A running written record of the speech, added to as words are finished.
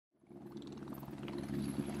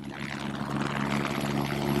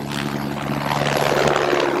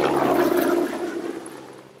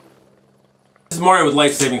Mario with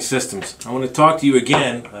Life Saving Systems. I want to talk to you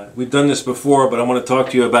again. We've done this before, but I want to talk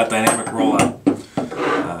to you about dynamic rollout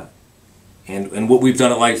and what we've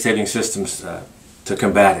done at Life Saving Systems to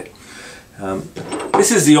combat it.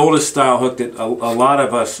 This is the oldest style hook that a lot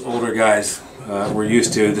of us older guys were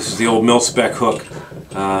used to. This is the old mil-spec hook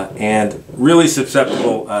and really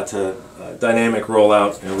susceptible to dynamic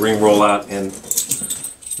rollout and ring rollout. And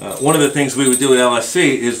one of the things we would do at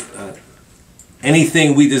LSC is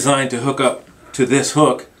anything we designed to hook up to this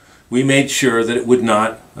hook, we made sure that it would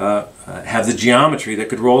not have the geometry that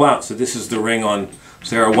could roll out. So this is the ring on,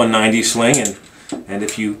 say, our 190 sling, and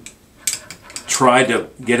if you tried to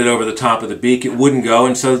get it over the top of the beak, it wouldn't go.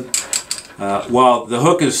 And so while the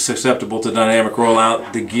hook is susceptible to dynamic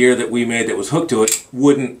rollout, the gear that we made that was hooked to it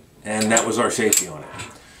wouldn't, and that was our safety on it.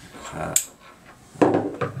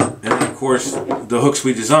 And then, of course, the hooks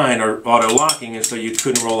we designed are auto-locking, and so you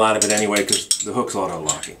couldn't roll out of it anyway because the hook's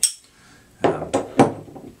auto-locking.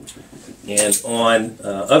 And on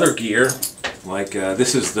other gear, like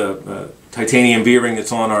this is the titanium V-ring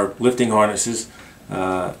that's on our lifting harnesses,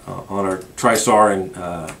 on our Tristar and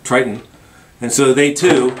Triton, and so they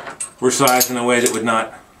too were sized in a way that would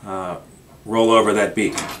not roll over that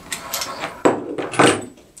beak.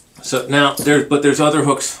 So now, there's other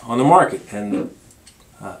hooks on the market, and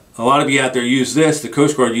a lot of you out there use this. The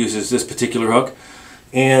Coast Guard uses this particular hook,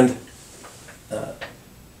 and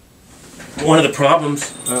one of the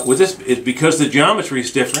problems with this is because the geometry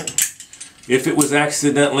is different. If it was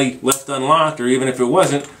accidentally left unlocked, or even if it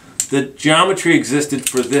wasn't, the geometry existed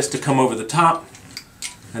for this to come over the top,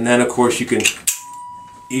 and then of course you can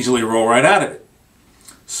easily roll right out of it.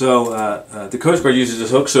 So the Coast Guard uses this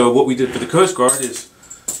hook, so what we did for the Coast Guard is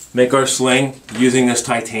make our sling using this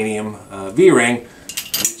titanium V-ring,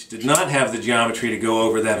 which did not have the geometry to go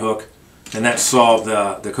over that hook, and that solved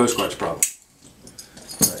the Coast Guard's problem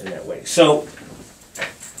in that way. So,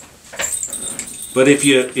 but if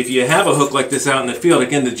you have a hook like this out in the field,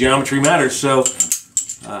 again, the geometry matters. So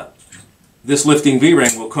this lifting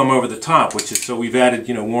V-ring will come over the top, which is, so we've added,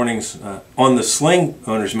 warnings on the sling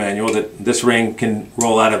owner's manual that this ring can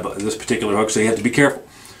roll out of this particular hook, so you have to be careful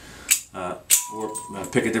or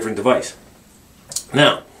pick a different device.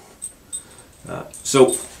 Now,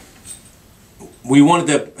 so we wanted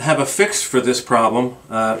to have a fix for this problem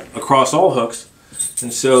across all hooks,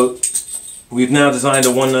 and so we've now designed a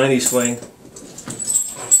 190 sling.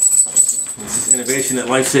 This is innovation at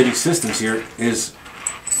Life Saving Systems here, is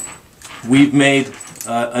we've made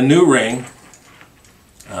a new ring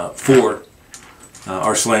for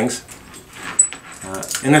our slings.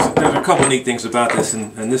 And there's a couple neat things about this,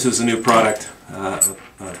 and this is a new product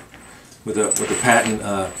with a patent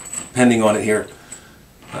pending on it here.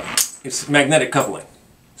 It's magnetic coupling,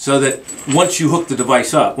 so that once you hook the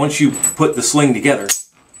device up, once you put the sling together,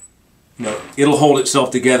 it'll hold itself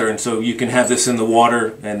together, and so you can have this in the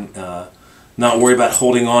water and not worry about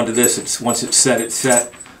holding on to this. Once it's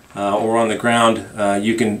set, or on the ground,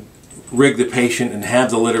 you can rig the patient and have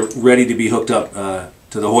the litter ready to be hooked up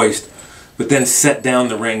to the hoist, but then set down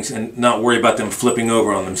the rings and not worry about them flipping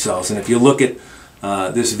over on themselves. And if you look at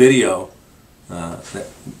this video that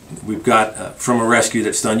we've got from a rescue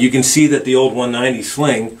that's done, you can see that the old 190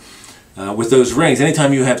 sling with those rings,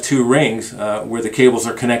 anytime you have two rings where the cables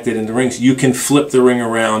are connected in the rings, you can flip the ring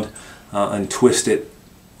around and twist it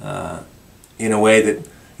in a way that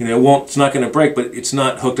it's not going to break, but it's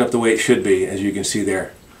not hooked up the way it should be, as you can see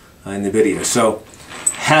there in the video. So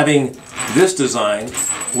having this design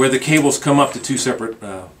where the cables come up to two separate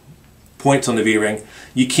points on the V-ring,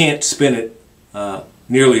 you can't spin it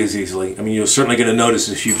nearly as easily. I mean, you're certainly going to notice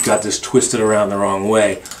if you've got this twisted around the wrong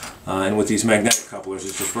way, and with these magnetic couplers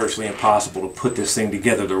it's just virtually impossible to put this thing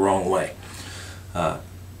together the wrong way.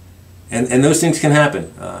 And those things can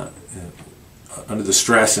happen under the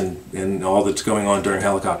stress and all that's going on during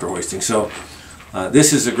helicopter hoisting. So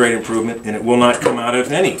this is a great improvement, and it will not come out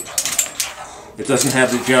of any. It doesn't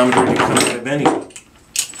have the geometry to come out of any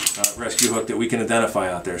rescue hook that we can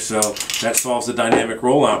identify out there. So that solves the dynamic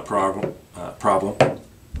rollout problem.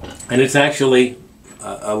 And it's actually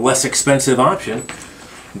a less expensive option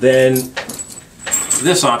than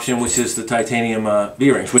this option, which is the titanium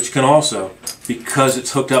V-rings, which can also, because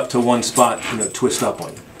it's hooked up to one spot, twist up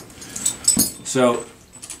on you. So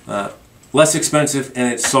less expensive, and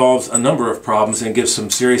it solves a number of problems and gives some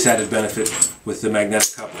serious added benefit with the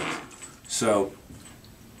magnetic coupling. So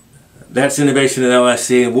that's innovation at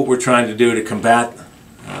LSC, and what we're trying to do to combat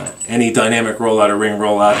any dynamic rollout or ring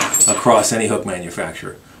rollout across any hook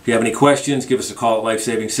manufacturer. If you have any questions, give us a call at Life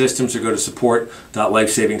Saving Systems or go to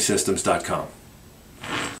support.lifesavingsystems.com.